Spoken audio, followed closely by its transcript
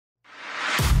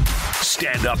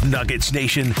Stand up, Nuggets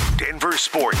Nation. Denver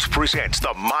Sports presents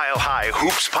the Mile High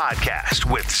Hoops podcast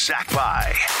with Zach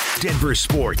By. Denver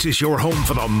Sports is your home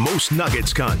for the most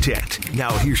Nuggets content.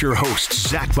 Now here's your host,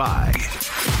 Zach By.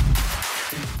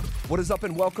 What is up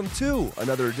and welcome to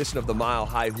another edition of the Mile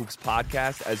High Hoops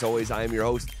podcast. As always, I am your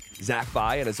host, Zach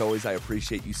By, and as always, I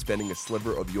appreciate you spending a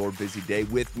sliver of your busy day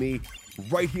with me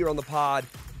right here on the pod.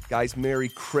 Guys, Merry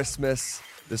Christmas.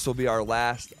 This will be our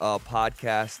last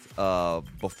podcast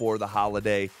before the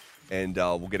holiday, and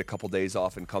we'll get a couple days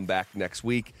off and come back next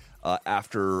week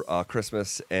after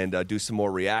Christmas and do some more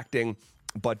reacting.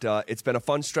 But it's been a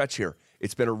fun stretch here.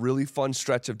 It's been a really fun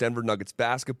stretch of Denver Nuggets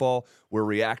basketball. We're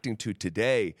reacting to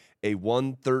today a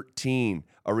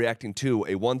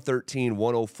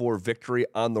 113-104 victory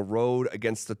on the road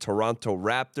against the Toronto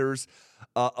Raptors,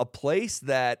 a place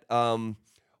that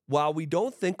while we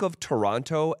don't think of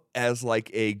Toronto as like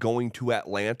a going to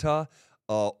Atlanta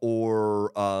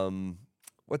or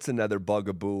what's another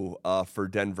bugaboo for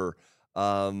Denver?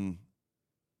 I'll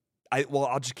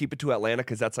just keep it to Atlanta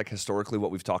because that's like historically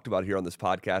what we've talked about here on this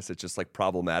podcast. It's just like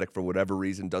problematic for whatever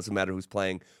reason. Doesn't matter who's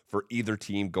playing for either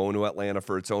team, going to Atlanta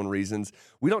for its own reasons.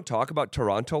 We don't talk about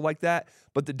Toronto like that,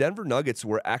 but the Denver Nuggets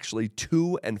were actually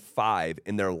 2-5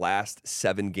 in their last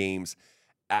 7 games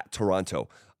at Toronto.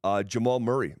 Jamal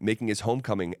Murray making his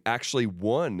homecoming actually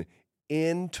won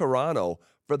in Toronto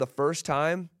for the first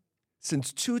time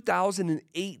since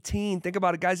 2018. Think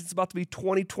about it, guys. It's about to be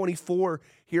 2024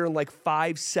 here in like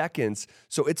 5 seconds.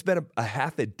 So it's been a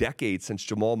half a decade since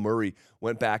Jamal Murray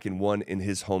went back and won in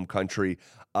his home country.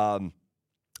 A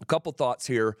couple thoughts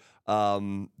here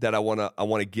that I want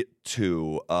to get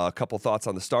to. A couple thoughts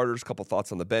on the starters, a couple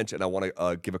thoughts on the bench, and I want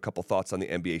to give a couple thoughts on the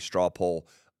NBA straw poll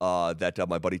that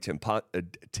my buddy Tim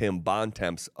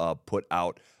Bontemps put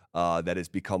out. That has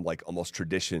become like almost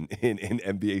tradition in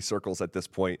NBA circles at this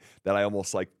point, that I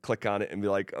almost like click on it and be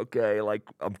like, okay, like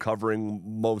I'm covering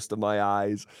most of my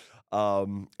eyes.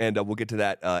 And we'll get to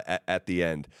that at the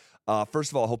end.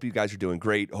 First of all, I hope you guys are doing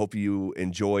great. Hope you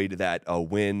enjoyed that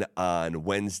win on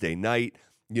Wednesday night.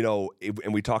 You know,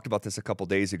 and we talked about this a couple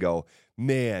days ago.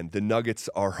 Man, the Nuggets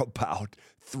are about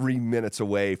 3 minutes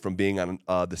away from being on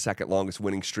the second longest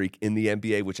winning streak in the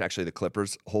NBA, which actually the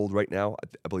Clippers hold right now. I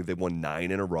believe they've won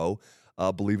 9 in a row,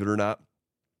 believe it or not.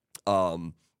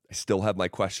 I still have my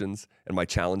questions and my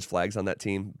challenge flags on that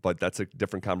team, but that's a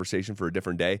different conversation for a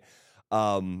different day.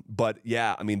 But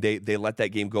yeah, I mean, they let that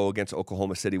game go against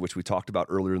Oklahoma City, which we talked about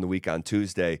earlier in the week on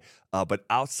Tuesday. But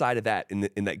outside of that,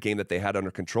 in that game that they had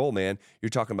under control, man, you're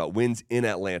talking about wins in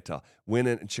Atlanta,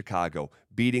 winning in Chicago,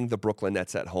 beating the Brooklyn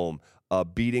Nets at home,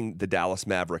 beating the Dallas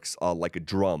Mavericks like a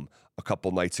drum a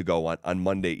couple nights ago on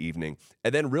Monday evening.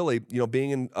 And then really,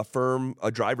 being in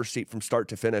a driver's seat from start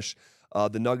to finish.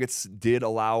 The Nuggets did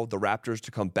allow the Raptors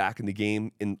to come back in the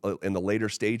game in the later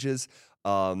stages.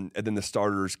 And then the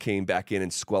starters came back in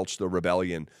and squelched the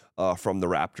rebellion from the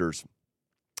Raptors.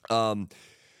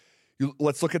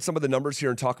 Let's look at some of the numbers here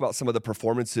and talk about some of the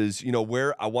performances.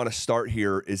 Where I want to start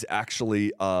here is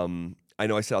actually, I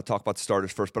know I said I'll talk about the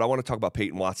starters first, but I want to talk about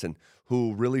Peyton Watson,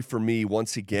 who really, for me,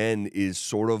 once again, is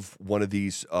sort of one of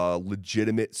these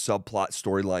legitimate subplot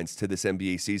storylines to this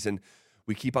NBA season.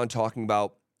 We keep on talking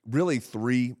about really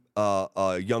 3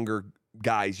 younger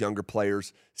guys, younger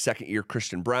players, second-year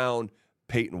Christian Brown,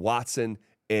 Peyton Watson,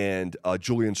 and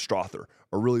Julian Strawther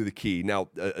are really the key. Now,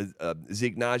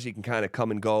 Zeke Naji can kind of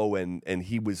come and go, and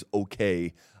he was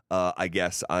okay, I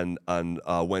guess, on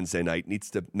Wednesday night.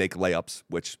 Needs to make layups,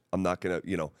 which I'm not going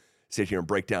to, sit here and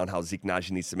break down how Zeke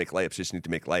Naji needs to make layups. Just need to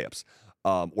make layups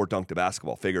or dunk the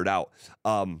basketball. Figure it out.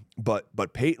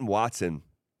 But Peyton Watson,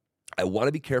 I want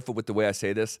to be careful with the way I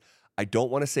say this. I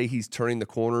don't want to say he's turning the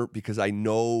corner because I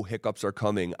know hiccups are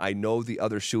coming. I know the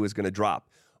other shoe is going to drop.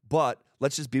 But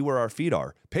let's just be where our feet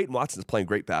are. Peyton Watson is playing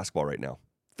great basketball right now.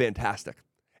 Fantastic.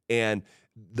 And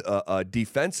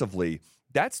defensively,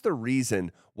 that's the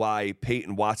reason why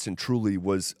Peyton Watson truly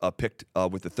was picked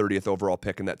with the 30th overall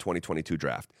pick in that 2022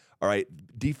 draft. All right.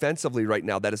 Defensively right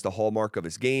now, that is the hallmark of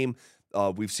his game.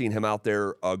 We've seen him out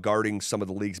there guarding some of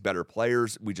the league's better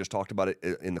players. We just talked about it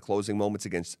in the closing moments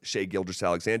against Shai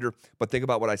Gilgeous-Alexander. But think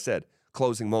about what I said,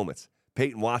 closing moments.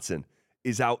 Peyton Watson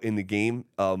is out in the game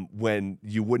when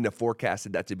you wouldn't have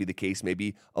forecasted that to be the case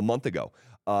maybe a month ago.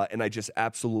 And I just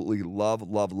absolutely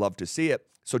love to see it.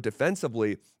 So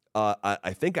defensively,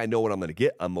 I think I know what I'm going to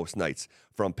get on most nights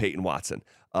from Peyton Watson.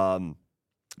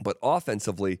 But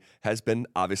offensively has been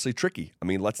obviously tricky. I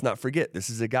mean, let's not forget, this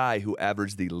is a guy who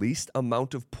averaged the least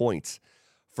amount of points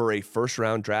for a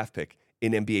first-round draft pick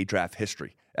in NBA draft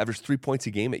history. Averaged 3 points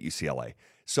a game at UCLA.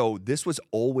 So this was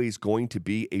always going to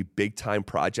be a big-time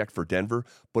project for Denver,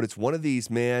 but it's one of these,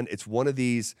 man, it's one of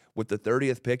these with the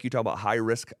 30th pick, you talk about high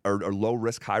risk or low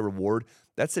risk, high reward.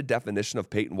 That's the definition of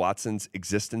Peyton Watson's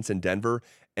existence in Denver,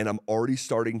 and I'm already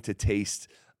starting to taste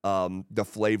the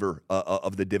flavor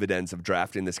of the dividends of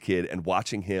drafting this kid and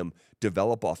watching him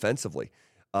develop offensively.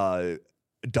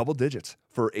 Double digits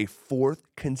for a fourth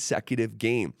consecutive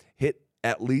game. Hit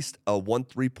at least a 1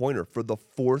 3-pointer for the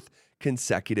fourth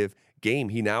consecutive game.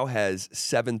 He now has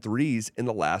 7 threes in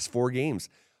the last 4 games.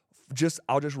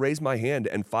 I'll just raise my hand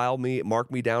and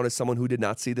mark me down as someone who did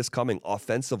not see this coming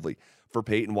offensively for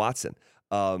Peyton Watson.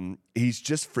 He's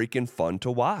just freaking fun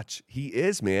to watch. He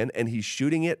is, man, and he's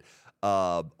shooting it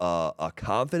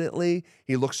confidently.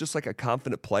 He looks just like a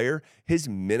confident player. His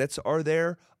minutes are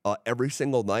there every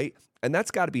single night, and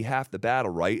that's got to be half the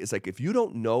battle, right? It's like if you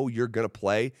don't know you're going to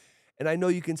play, and I know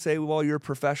you can say, well, you're a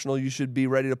professional, you should be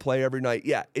ready to play every night.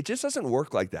 Yeah, it just doesn't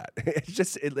work like that. It's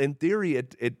just, in theory,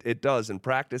 it does. In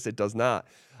practice, it does not.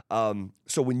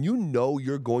 So when you know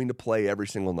you're going to play every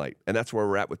single night, and that's where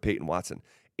we're at with Peyton Watson,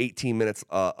 18 minutes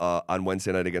on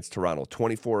Wednesday night against Toronto,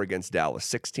 24 against Dallas,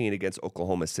 16 against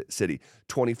Oklahoma City,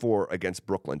 24 against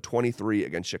Brooklyn, 23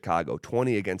 against Chicago,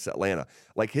 20 against Atlanta.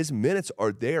 Like, his minutes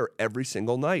are there every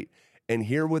single night. And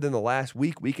here within the last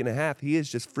week and a half, he is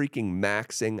just freaking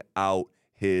maxing out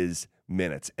his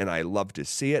minutes. And I love to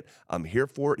see it. I'm here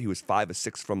for it. He was 5 of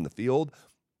 6 from the field.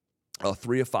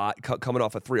 3 of 5, coming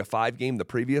off a 3 of 5 game the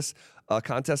previous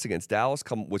contest against Dallas,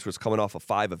 which was coming off a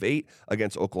 5 of 8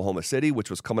 against Oklahoma City, which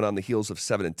was coming on the heels of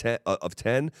 7 and 10 of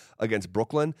 10 against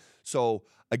Brooklyn. So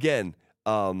again,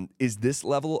 is this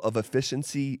level of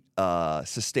efficiency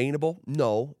sustainable?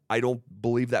 No, I don't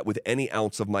believe that with any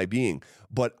ounce of my being.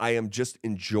 But I am just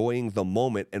enjoying the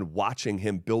moment and watching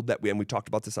him build that. And we talked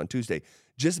about this on Tuesday.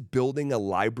 Just building a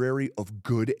library of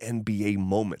good NBA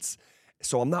moments.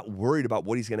 So I'm not worried about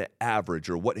what he's going to average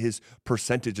or what his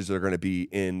percentages are going to be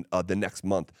in the next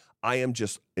month. I am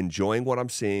just enjoying what I'm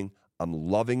seeing. I'm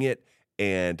loving it,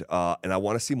 and I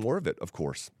want to see more of it, of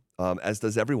course, as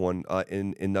does everyone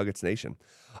in Nuggets Nation.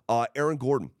 Aaron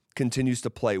Gordon continues to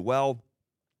play well.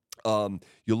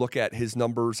 You look at his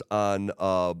numbers on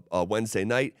Wednesday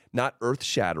night, not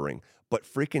earth-shattering, but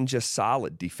freaking just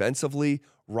solid. Defensively,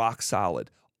 rock solid.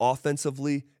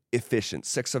 Offensively, efficient,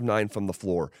 6 of 9 from the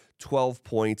floor, 12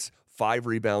 points, 5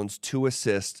 rebounds, 2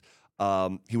 assists.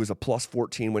 He was a plus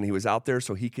 14 when he was out there,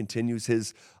 so he continues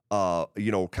his, kind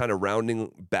of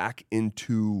rounding back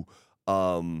into, I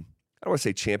don't want to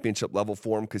say championship level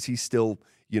form because he's still,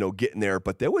 getting there.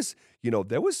 But there was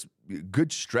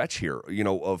good stretch here,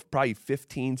 of probably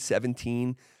 15,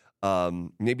 17,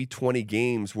 maybe 20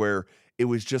 games where it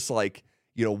was just like,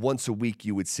 once a week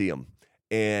you would see him.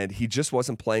 And he just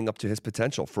wasn't playing up to his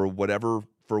potential for whatever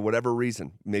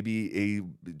reason. Maybe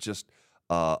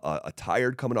a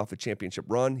tired coming off a championship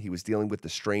run. He was dealing with the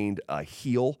strained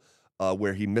heel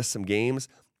where he missed some games.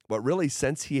 But really,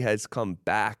 since he has come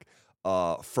back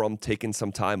from taking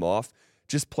some time off,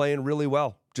 just playing really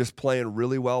well. Just playing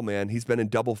really well, man. He's been in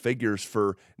double figures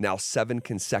for now 7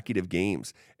 consecutive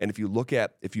games. And if you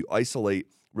isolate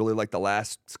really like the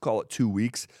last, let's call it 2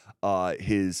 weeks,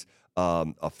 his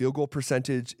a field goal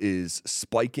percentage is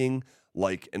spiking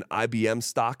like an IBM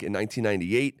stock in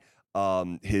 1998.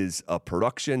 His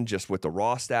production, just with the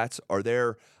raw stats, are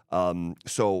there.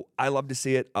 So I love to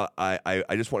see it. I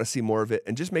just want to see more of it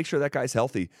and just make sure that guy's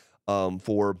healthy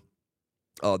for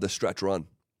the stretch run.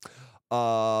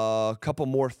 A couple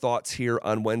more thoughts here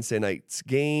on Wednesday night's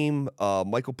game.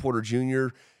 Michael Porter Jr.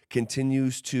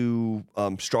 continues to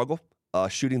struggle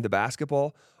shooting the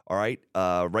basketball. All right.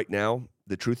 Right now,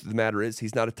 the truth of the matter is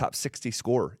he's not a top 60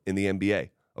 scorer in the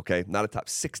NBA, okay? Not a top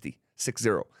 60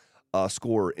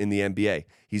 scorer in the NBA.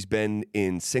 He's been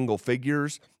in single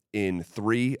figures in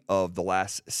 3 of the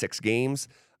last 6 games.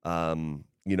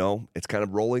 It's kind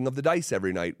of rolling of the dice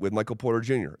every night with Michael Porter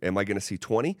Jr. Am I going to see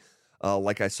 20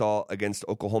 like I saw against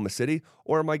Oklahoma City,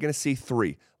 or am I going to see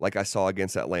 3 like I saw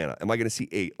against Atlanta? Am I going to see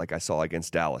 8 like I saw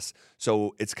against Dallas?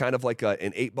 So it's kind of like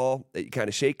an 8 ball that you kind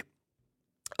of shake.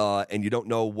 And you don't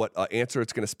know what answer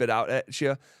it's going to spit out at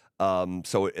you.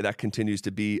 So that continues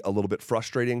to be a little bit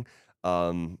frustrating.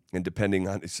 And depending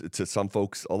on, to some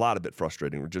folks, a lot of bit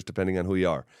frustrating, just depending on who you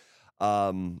are.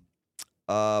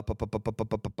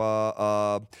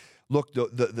 Look,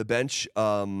 the bench,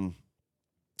 and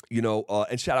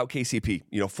shout out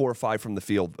KCP, 4 or 5 from the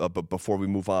field, but before we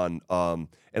move on.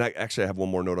 And I have one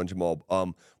more note on Jamal.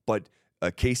 But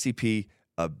KCP,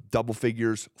 double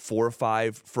figures, 4 or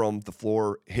 5 from the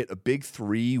floor, hit a big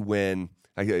 3 when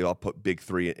I'll put big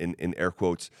 3 in air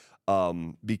quotes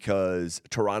because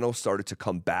Toronto started to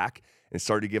come back and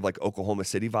started to give like Oklahoma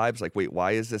City vibes. Like, wait,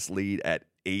 why is this lead at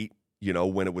 8,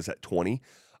 when it was at 20?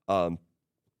 But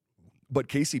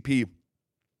KCP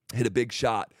hit a big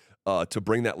shot to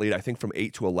bring that lead, I think, from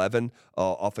 8 to 11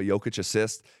 off a Jokic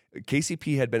assist.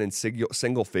 KCP had been in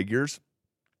single figures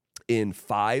in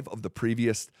 5 of the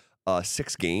previous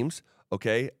 6 games,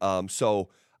 okay? So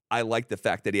I like the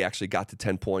fact that he actually got to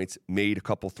 10 points, made a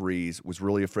couple threes, was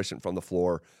really efficient from the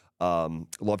floor.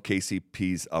 Love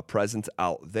KCP's presence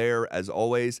out there, as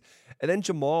always. And then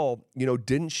Jamal,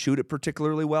 didn't shoot it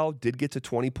particularly well, did get to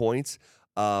 20 points,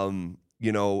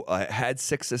 had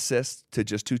 6 assists to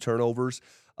just 2 turnovers.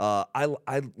 I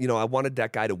wanted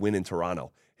that guy to win in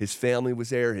Toronto. His family was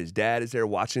there. His dad is there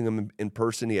watching him in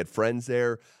person. He had friends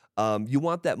there. You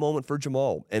want that moment for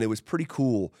Jamal. And it was pretty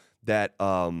cool that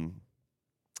the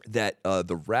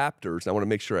Raptors, I want to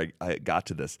make sure I got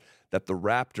to this, that the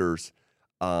Raptors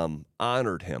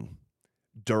honored him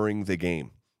during the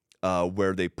game,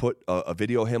 where they put a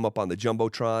video of him up on the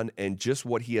Jumbotron, and just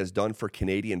what he has done for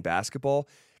Canadian basketball.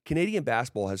 Canadian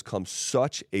basketball has come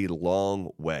such a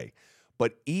long way.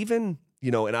 But even,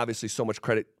 and obviously so much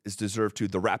credit is deserved to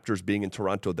the Raptors being in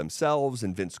Toronto themselves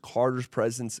and Vince Carter's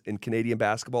presence in Canadian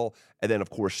basketball. And then, of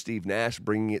course, Steve Nash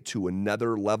bringing it to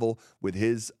another level with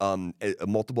his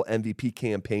multiple MVP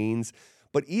campaigns.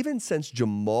 But even since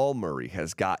Jamal Murray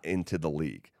has got into the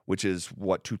league, which is,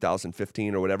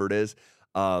 2015 or whatever it is,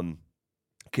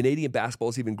 Canadian basketball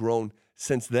has even grown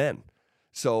since then.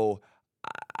 So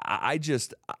I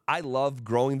love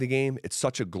growing the game. It's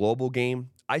such a global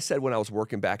game. I said when I was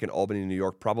working back in Albany, New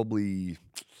York, probably,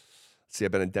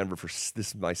 I've been in Denver this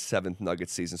is my 7th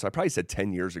Nuggets season. So I probably said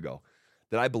 10 years ago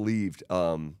that I believed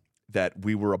that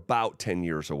we were about 10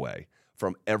 years away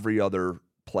from every other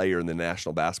player in the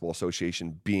National Basketball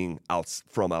Association being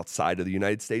from outside of the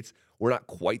United States. We're not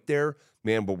quite there,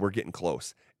 man, but we're getting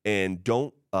close. And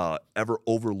don't ever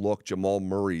overlook Jamal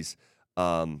Murray's,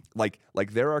 like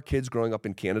there are kids growing up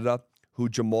in Canada who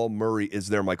Jamal Murray is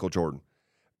their Michael Jordan.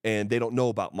 And they don't know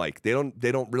about Mike. They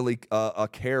don't really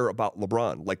care about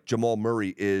LeBron. Like, Jamal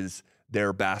Murray is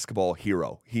their basketball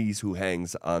hero. He's who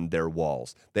hangs on their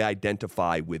walls. They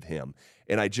identify with him.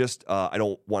 And I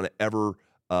don't want to ever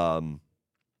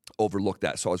overlook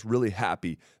that. So I was really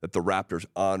happy that the Raptors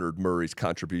honored Murray's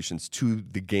contributions to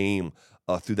the game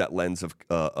through that lens of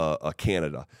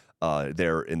Canada.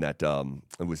 There in that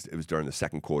it was during the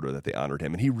second quarter that they honored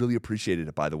him, and he really appreciated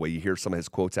it. By the way, you hear some of his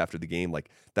quotes after the game, like,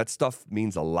 that stuff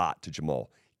means a lot to Jamal.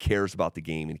 He cares about the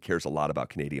game and he cares a lot about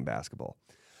Canadian basketball.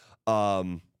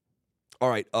 All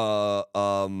right,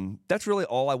 that's really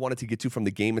all I wanted to get to from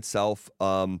the game itself.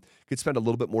 Could spend a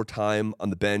little bit more time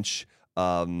on the bench.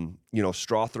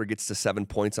 Strother gets to 7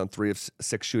 points on 3 of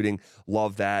 6 shooting.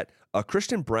 Love that.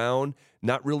 Christian Brown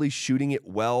not really shooting it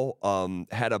well.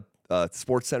 Had a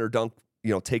Sports Center dunk,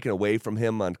 taken away from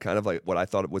him on kind of like what I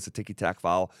thought it was a ticky-tack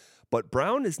foul. But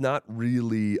Brown is not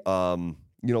really,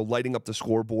 lighting up the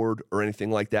scoreboard or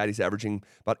anything like that. He's averaging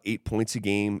about 8 points a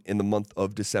game in the month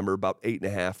of December, about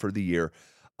 8.5 for the year.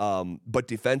 But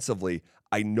defensively,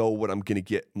 I know what I'm going to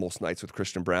get most nights with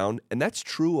Christian Brown. And that's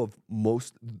true of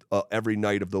most every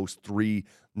night of those 3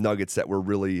 Nuggets that we're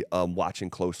really watching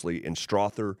closely in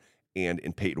Strother and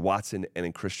in Peyton Watson and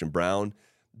in Christian Brown.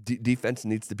 Defense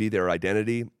needs to be their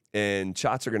identity, and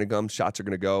shots are going to come, shots are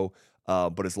going to go.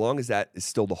 But as long as that is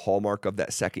still the hallmark of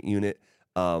that second unit,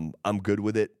 I'm good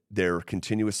with it. They're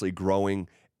continuously growing,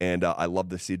 and I love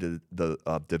to see the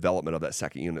development of that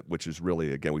second unit, which is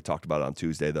really, again, we talked about it on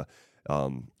Tuesday,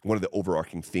 one of the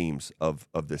overarching themes of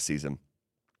this season.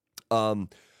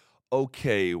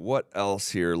 Okay, what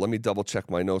else here? Let me double check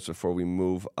my notes before we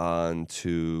move on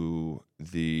to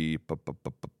the.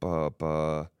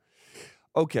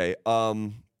 Okay.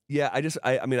 Yeah. I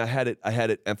had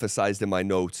it emphasized in my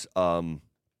notes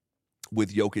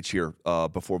with Jokic here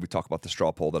before we talk about the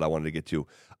straw poll that I wanted to get to.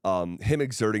 Him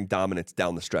exerting dominance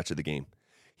down the stretch of the game.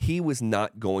 He was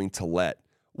not going to let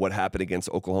what happened against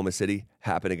Oklahoma City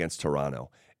happen against Toronto.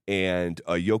 And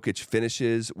Jokic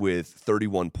finishes with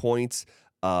 31 points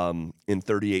in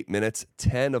 38 minutes.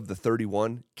 10 of the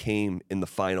 31 came in the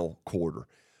final quarter.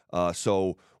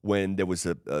 So when there was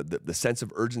the sense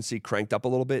of urgency cranked up a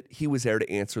little bit, he was there to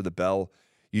answer the bell.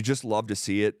 You just love to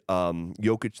see it.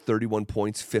 Jokic, 31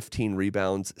 points, 15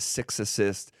 rebounds, 6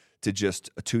 assists to just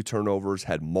 2 turnovers,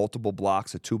 had multiple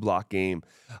blocks, a 2-block game,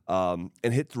 and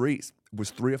hit threes. Was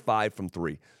 3 of 5 from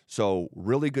 3. So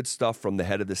really good stuff from the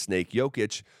head of the snake,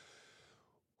 Jokic,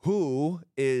 who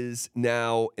is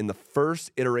now in the first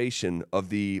iteration of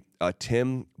the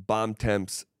Tim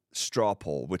Bontemps straw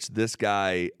poll, which this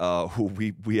guy, who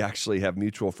we actually have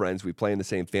mutual friends, we play in the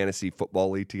same fantasy football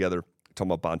league together,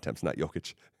 talking about Bontemps, not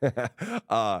Jokic.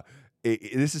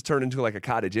 This has turned into like a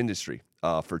cottage industry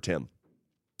for Tim.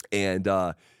 And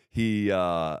he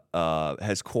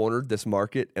has cornered this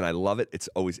market, and I love it. It's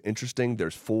always interesting.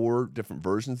 There's 4 different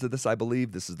versions of this, I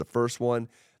believe. This is the first one.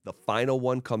 The final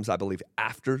one comes, I believe,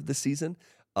 after the season.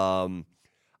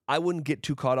 I wouldn't get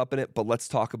too caught up in it, but let's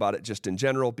talk about it just in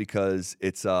general because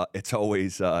it's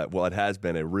always, it has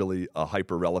been a really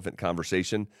hyper-relevant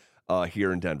conversation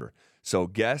here in Denver. So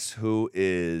guess who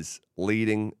is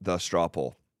leading the straw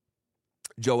poll?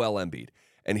 Joel Embiid.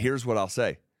 And here's what I'll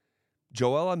say.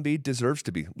 Joel Embiid deserves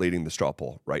to be leading the straw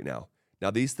poll right now.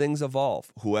 Now, these things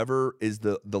evolve. Whoever is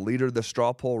the leader of the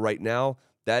straw poll right now,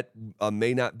 that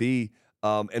may not be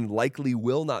and likely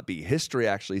will not be. History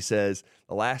actually says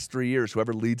the last 3 years,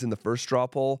 whoever leads in the first straw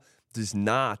poll does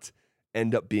not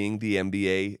end up being the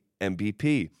NBA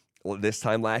MVP. This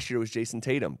time last year it was Jason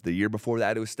Tatum. The year before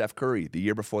that it was Steph Curry. The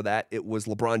year before that it was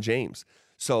LeBron James.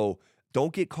 So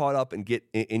don't get caught up and get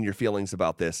in your feelings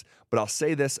about this. But I'll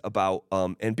say this about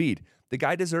Embiid. The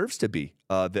guy deserves to be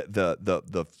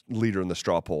the leader in the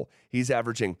straw poll. He's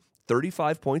averaging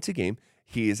 35 points a game.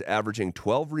 He is averaging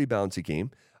 12 rebounds a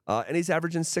game. And he's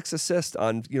averaging 6 assists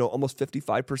on, almost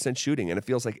 55% shooting. And it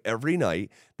feels like every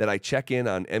night that I check in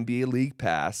on NBA League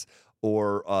Pass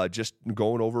or just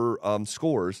going over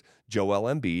scores, Joel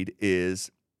Embiid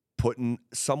is putting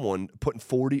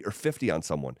 40 or 50 on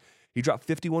someone. He dropped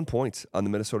 51 points on the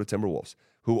Minnesota Timberwolves,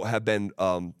 who have been,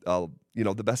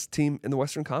 the best team in the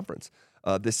Western Conference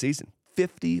this season.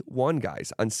 51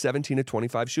 guys on 17 to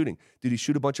 25 shooting. Did he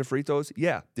shoot a bunch of free throws?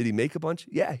 Yeah. Did he make a bunch?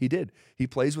 Yeah, he did. He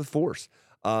plays with force.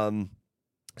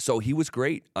 So he was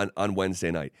great on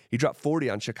Wednesday night. He dropped 40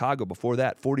 on Chicago before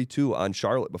that, 42 on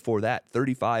Charlotte before that,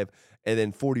 35, and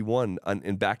then 41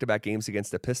 in back-to-back games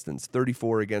against the Pistons,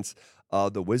 34 against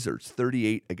the Wizards,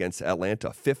 38 against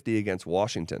Atlanta, 50 against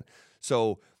Washington.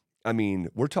 So, I mean,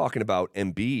 we're talking about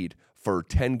Embiid for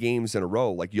 10 games in a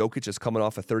row. Like Jokic is coming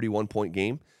off a 31-point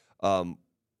game.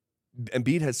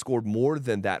 Embiid has scored more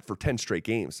than that for 10 straight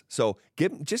games. So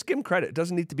just give him credit. It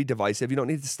doesn't need to be divisive. You don't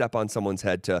need to step on someone's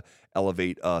head to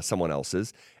elevate someone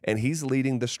else's. And he's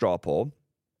leading the straw poll.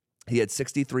 He had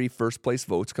 63 first-place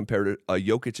votes compared to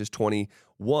Jokic's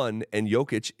 21, and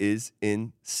Jokic is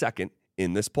in second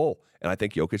in this poll. And I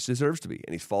think Jokic deserves to be.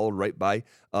 And he's followed right by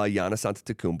Giannis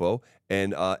Antetokounmpo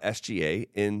and SGA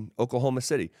in Oklahoma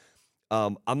City.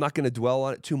 I'm not going to dwell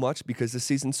on it too much because the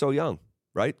season's so young,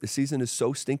 right? The season is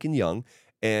so stinking young,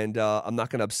 and I'm not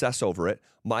going to obsess over it.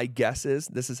 My guess is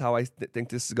this is how I think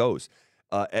this goes.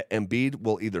 Embiid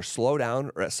will either slow down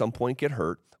or at some point get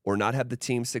hurt or not have the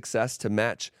team success to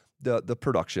match the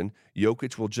production.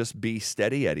 Jokic will just be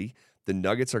steady Eddie. The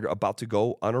Nuggets are about to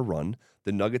go on a run.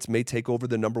 The Nuggets may take over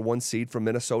the number 1 seed from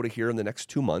Minnesota here in the next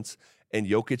 2 months. And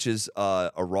Jokic's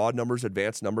raw numbers,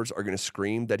 advanced numbers are going to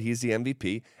scream that he's the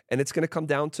MVP. And it's going to come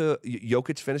down to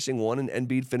Jokic finishing 1 and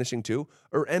Embiid finishing 2,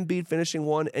 or Embiid finishing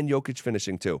 1 and Jokic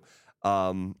finishing 2.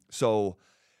 So,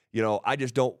 I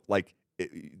just don't like,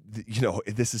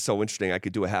 this is so interesting. I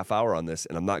could do a half hour on this,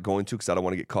 and I'm not going to because I don't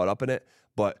want to get caught up in it.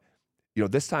 But,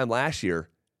 this time last year,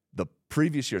 the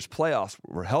previous year's playoffs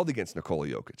were held against Nikola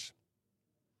Jokic.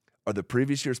 Are the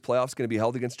previous year's playoffs going to be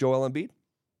held against Joel Embiid?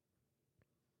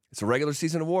 It's a regular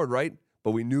season award, right?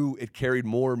 But we knew it carried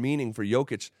more meaning for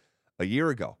Jokic a year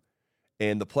ago.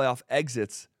 And the playoff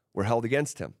exits were held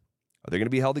against him. Are they going to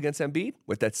be held against Embiid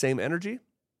with that same energy?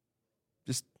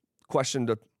 Just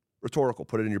rhetorical.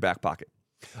 Put it in your back pocket.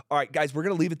 All right, guys, we're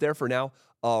going to leave it there for now.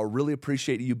 Really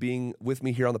appreciate you being with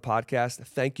me here on the podcast.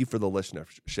 Thank you for the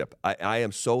listenership. I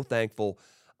am so thankful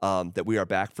that we are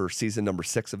back for season number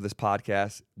 6 of this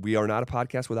podcast. We are not a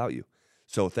podcast without you.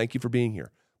 So thank you for being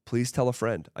here. Please tell a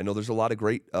friend. I know there's a lot of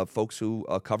great folks who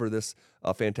cover this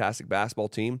fantastic basketball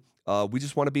team. We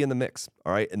just want to be in the mix,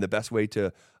 all right? And the best way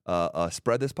to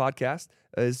spread this podcast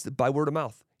is by word of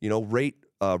mouth. Rate,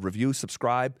 review,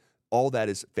 subscribe. All that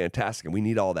is fantastic, and we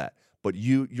need all that. But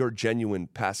your genuine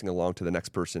passing along to the next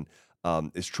person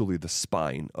is truly the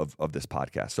spine of this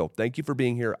podcast. So thank you for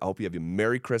being here. I hope you have a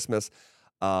Merry Christmas.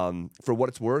 For what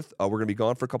it's worth, we're going to be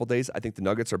gone for a couple days. I think the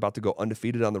Nuggets are about to go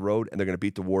undefeated on the road, and they're going to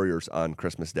beat the Warriors on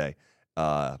Christmas Day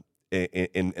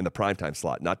in the primetime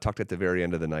slot, not tucked at the very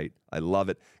end of the night. I love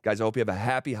it. Guys, I hope you have a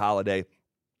happy holiday.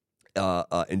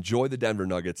 Enjoy the Denver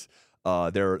Nuggets.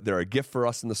 They're a gift for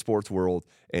us in the sports world,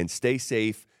 and stay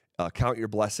safe. Count your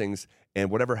blessings. And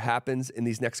whatever happens in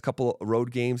these next couple of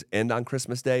road games and on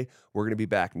Christmas Day, we're going to be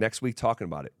back next week talking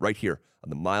about it right here on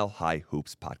the Mile High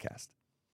Hoops podcast.